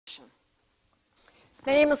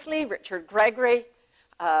Famously, Richard Gregory,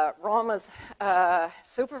 Rama's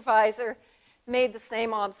supervisor, made the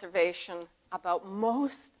same observation about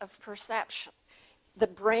most of perception. The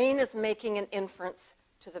brain is making an inference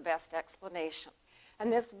to the best explanation.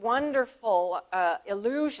 And this wonderful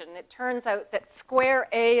illusion, it turns out that square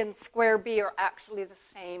A and square B are actually the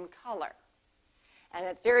same color. And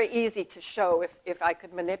it's very easy to show if I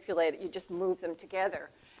could manipulate it. You just move them together.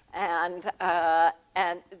 And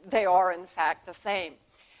they are, in fact, the same.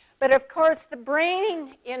 But, of course, the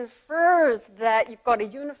brain infers that you've got a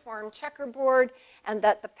uniform checkerboard and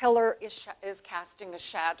that the pillar is casting a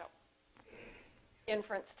shadow.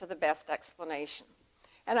 Inference to the best explanation.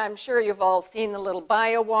 And I'm sure you've all seen the little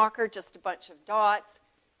biowalker, just a bunch of dots.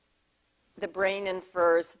 The brain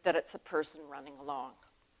infers that it's a person running along.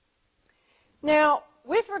 Now,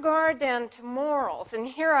 with regard then to morals, and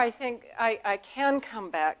here I think I can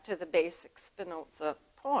come back to the basic Spinoza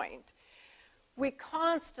point, we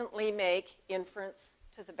constantly make inference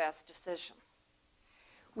to the best decision.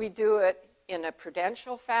 We do it in a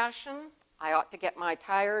prudential fashion. I ought to get my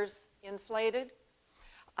tires inflated.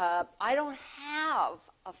 I don't have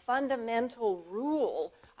a fundamental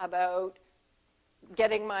rule about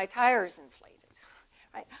getting my tires inflated.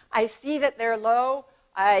 Right? I see that they're low.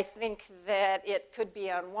 I think that it could be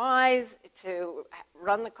unwise to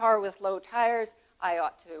run the car with low tires. I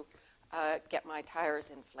ought to get my tires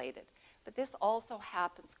inflated. But this also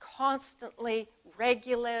happens constantly,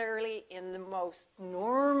 regularly, in the most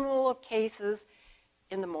normal of cases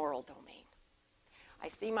in the moral domain. I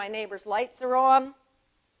see my neighbor's lights are on.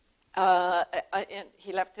 And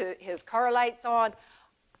he left his car lights on.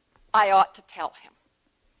 I ought to tell him.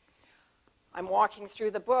 I'm walking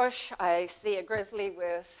through the bush. I see a grizzly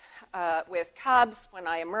with cubs. When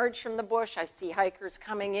I emerge from the bush, I see hikers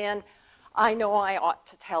coming in. I know I ought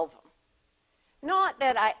to tell them. Not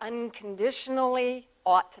that I unconditionally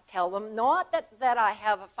ought to tell them. Not that I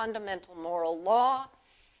have a fundamental moral law.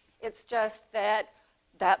 It's just that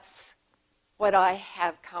that's what I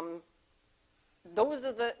have come.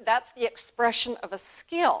 That's the expression of a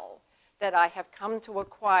skill that I have come to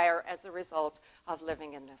acquire as a result of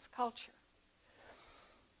living in this culture.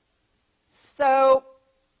 So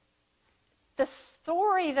the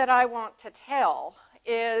story that I want to tell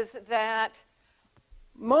is that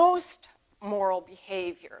most moral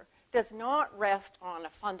behavior does not rest on a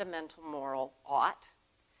fundamental moral ought.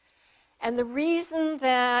 And the reason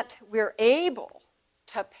that we're able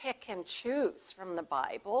to pick and choose from the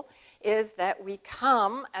Bible is that we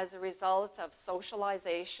come as a result of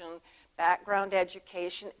socialization, background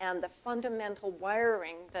education, and the fundamental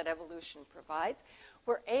wiring that evolution provides.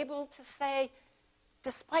 We're able to say,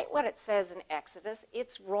 despite what it says in Exodus,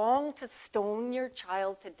 it's wrong to stone your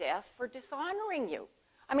child to death for dishonoring you.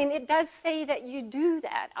 I mean, it does say that you do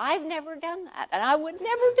that. I've never done that, and I would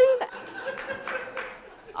never do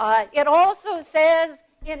that. It also says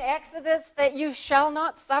in Exodus that you shall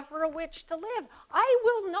not suffer a witch to live. I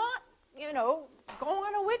will not, go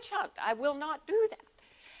on a witch hunt. I will not do that.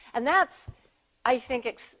 And that's, I think,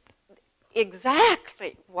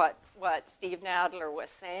 exactly what Steve Nadler was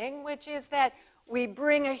saying, which is that we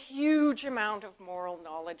bring a huge amount of moral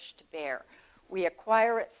knowledge to bear. We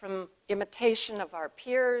acquire it from imitation of our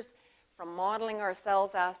peers, from modeling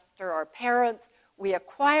ourselves after our parents. We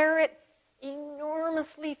acquire it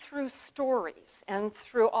enormously through stories and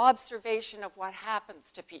through observation of what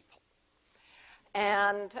happens to people.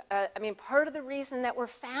 And, part of the reason that we're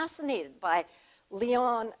fascinated by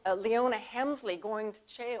Leona Hemsley going to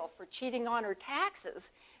jail for cheating on her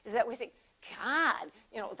taxes is that we think, God,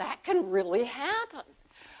 that can really happen.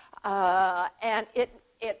 And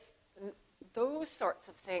it's those sorts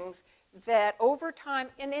of things that over time,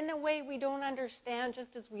 and in a way we don't understand,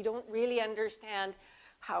 just as we don't really understand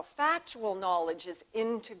how factual knowledge is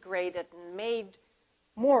integrated and made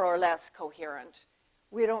more or less coherent,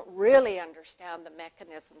 we don't really understand the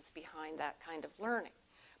mechanisms behind that kind of learning.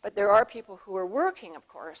 But there are people who are working, of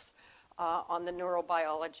course, on the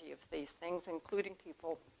neurobiology of these things, including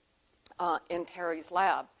people in Terry's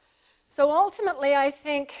lab. So ultimately, I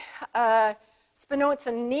think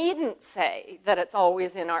Spinoza needn't say that it's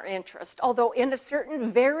always in our interest, although in a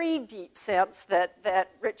certain very deep sense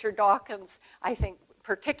that Richard Dawkins, I think,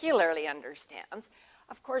 particularly understands.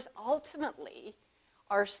 Of course, ultimately,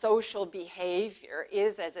 our social behavior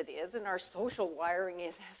is as it is, and our social wiring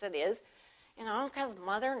is as it is, because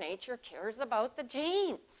Mother Nature cares about the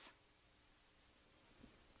genes.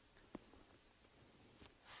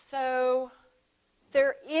 So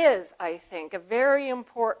there is, I think, a very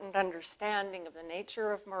important understanding of the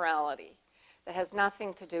nature of morality that has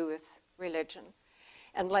nothing to do with religion.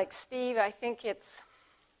 And like Steve, I think it's,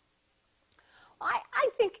 I I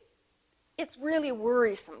think it's really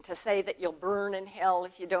worrisome to say that you'll burn in hell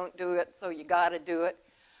if you don't do it, so you got to do it.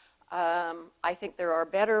 I think there are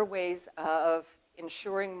better ways of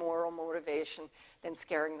ensuring moral motivation than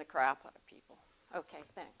scaring the crap out of people. Okay,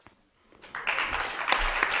 thanks.